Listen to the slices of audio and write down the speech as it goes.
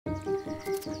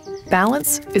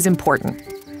Balance is important.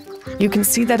 You can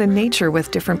see that in nature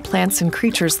with different plants and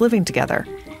creatures living together.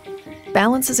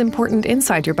 Balance is important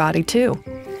inside your body, too.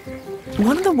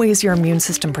 One of the ways your immune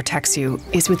system protects you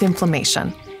is with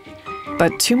inflammation.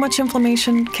 But too much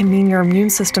inflammation can mean your immune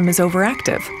system is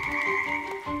overactive.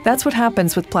 That's what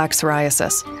happens with plaque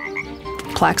psoriasis.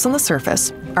 Plaques on the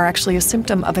surface are actually a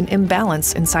symptom of an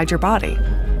imbalance inside your body.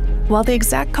 While the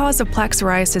exact cause of plaque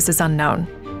psoriasis is unknown,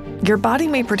 your body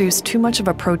may produce too much of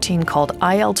a protein called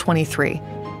IL-23.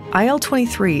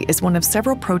 IL-23 is one of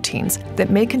several proteins that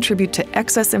may contribute to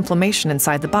excess inflammation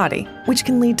inside the body, which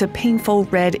can lead to painful,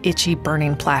 red, itchy,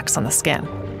 burning plaques on the skin.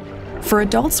 For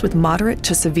adults with moderate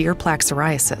to severe plaque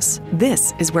psoriasis,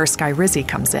 this is where SKYRIZI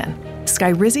comes in.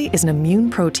 SKYRIZI is an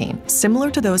immune protein similar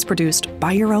to those produced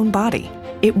by your own body.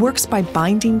 It works by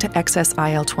binding to excess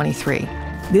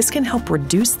IL-23. This can help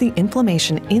reduce the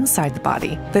inflammation inside the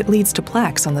body that leads to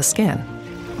plaques on the skin.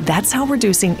 That's how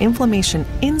reducing inflammation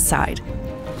inside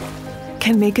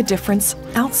can make a difference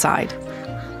outside.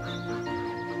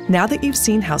 Now that you've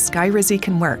seen how SKYRIZI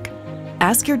can work,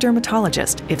 ask your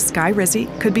dermatologist if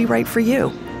SKYRIZI could be right for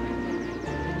you.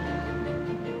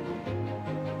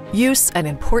 Use and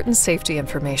important safety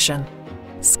information.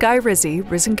 SKYRIZI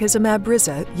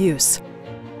risankizumab-rzaa use.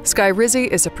 SKYRIZI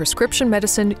is a prescription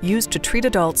medicine used to treat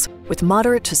adults with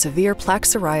moderate to severe plaque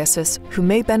psoriasis who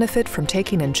may benefit from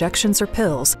taking injections or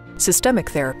pills,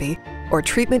 systemic therapy, or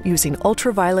treatment using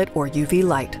ultraviolet or UV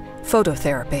light,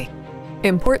 phototherapy.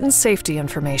 Important safety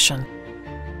information.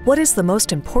 What is the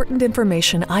most important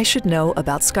information I should know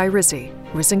about SKYRIZI,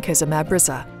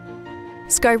 risankizumab-rzaa?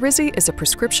 SKYRIZI is a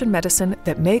prescription medicine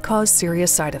that may cause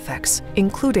serious side effects,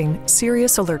 including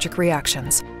serious allergic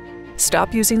reactions.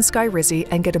 Stop using SKYRIZI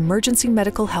and get emergency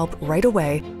medical help right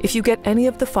away if you get any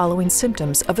of the following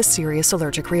symptoms of a serious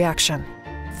allergic reaction: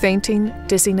 fainting,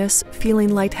 dizziness,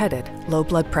 feeling lightheaded, low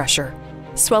blood pressure,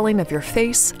 swelling of your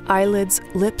face, eyelids,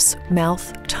 lips,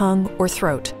 mouth, tongue, or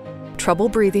throat, trouble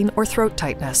breathing or throat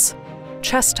tightness,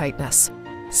 chest tightness,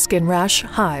 skin rash,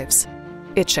 hives,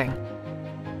 itching.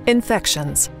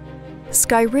 Infections.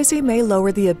 SKYRIZI may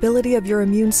lower the ability of your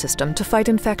immune system to fight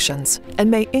infections and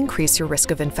may increase your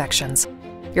risk of infections.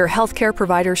 Your healthcare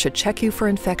provider should check you for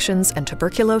infections and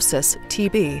tuberculosis,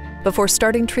 TB, before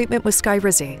starting treatment with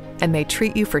SKYRIZI and may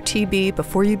treat you for TB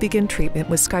before you begin treatment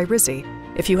with SKYRIZI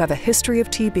if you have a history of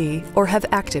TB or have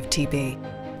active TB.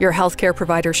 Your healthcare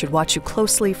provider should watch you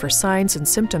closely for signs and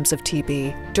symptoms of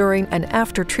TB during and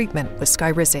after treatment with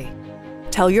SKYRIZI.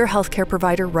 Tell your healthcare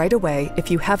provider right away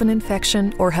if you have an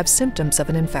infection or have symptoms of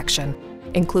an infection,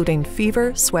 including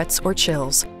fever, sweats or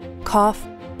chills, cough,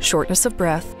 shortness of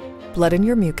breath, blood in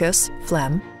your mucus,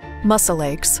 phlegm, muscle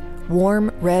aches, warm,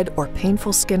 red, or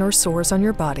painful skin or sores on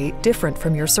your body different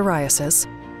from your psoriasis,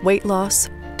 weight loss,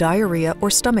 diarrhea or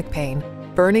stomach pain,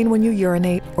 burning when you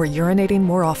urinate or urinating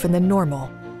more often than normal.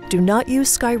 Do not use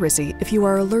SKYRIZI if you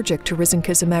are allergic to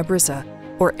risankizumab-rzaa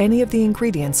or any of the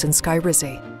ingredients in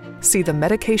SKYRIZI. See the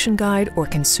medication guide or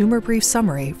consumer brief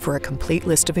summary for a complete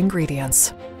list of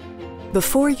ingredients.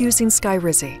 Before using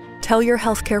SKYRIZI, tell your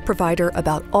healthcare provider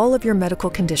about all of your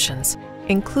medical conditions,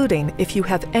 including if you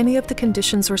have any of the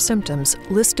conditions or symptoms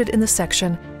listed in the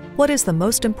section, "What is the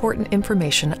most important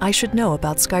information I should know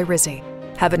about SKYRIZI?"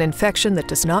 Have an infection that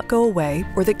does not go away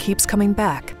or that keeps coming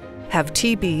back. Have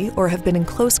TB or have been in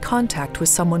close contact with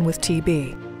someone with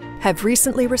TB. Have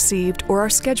recently received or are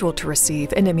scheduled to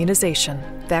receive an immunization,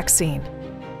 vaccine.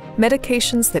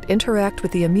 Medications that interact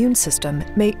with the immune system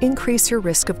may increase your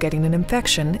risk of getting an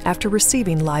infection after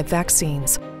receiving live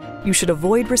vaccines. You should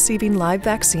avoid receiving live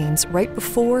vaccines right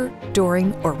before,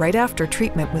 during, or right after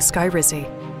treatment with SKYRIZI.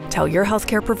 Tell your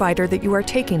healthcare provider that you are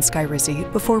taking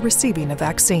SKYRIZI before receiving a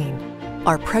vaccine.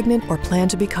 Are pregnant or plan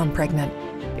to become pregnant.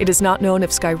 It is not known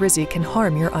if SKYRIZI can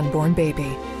harm your unborn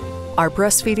baby. Are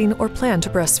breastfeeding or plan to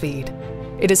breastfeed.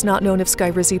 It is not known if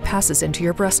SKYRIZI passes into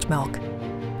your breast milk.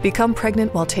 Become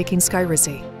pregnant while taking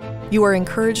SKYRIZI. You are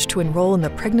encouraged to enroll in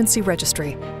the pregnancy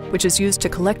registry, which is used to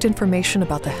collect information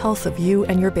about the health of you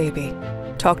and your baby.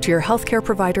 Talk to your healthcare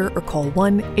provider or call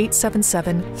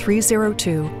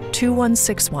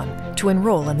 1-877-302-2161 to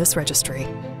enroll in this registry.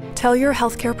 Tell your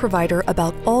healthcare provider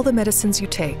about all the medicines you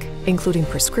take, including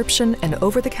prescription and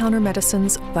over-the-counter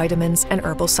medicines, vitamins, and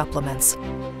herbal supplements.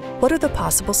 What are the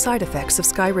possible side effects of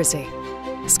SKYRIZI?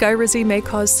 SKYRIZI may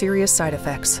cause serious side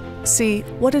effects. See,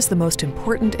 what is the most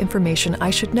important information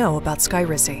I should know about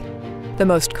SKYRIZI? The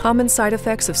most common side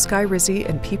effects of SKYRIZI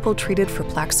in people treated for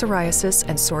plaque psoriasis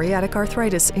and psoriatic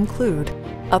arthritis include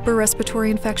upper respiratory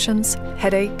infections,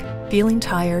 headache, feeling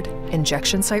tired,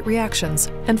 injection site reactions,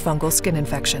 and fungal skin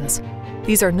infections.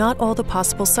 These are not all the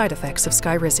possible side effects of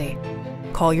SKYRIZI.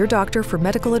 Call your doctor for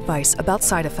medical advice about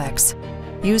side effects.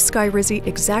 Use SKYRIZI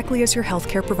exactly as your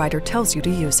healthcare provider tells you to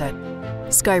use it.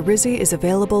 SKYRIZI is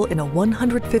available in a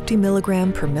 150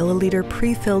 mg per milliliter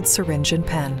pre-filled syringe and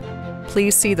pen.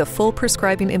 Please see the full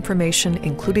prescribing information,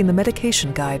 including the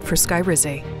medication guide for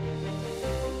SKYRIZI.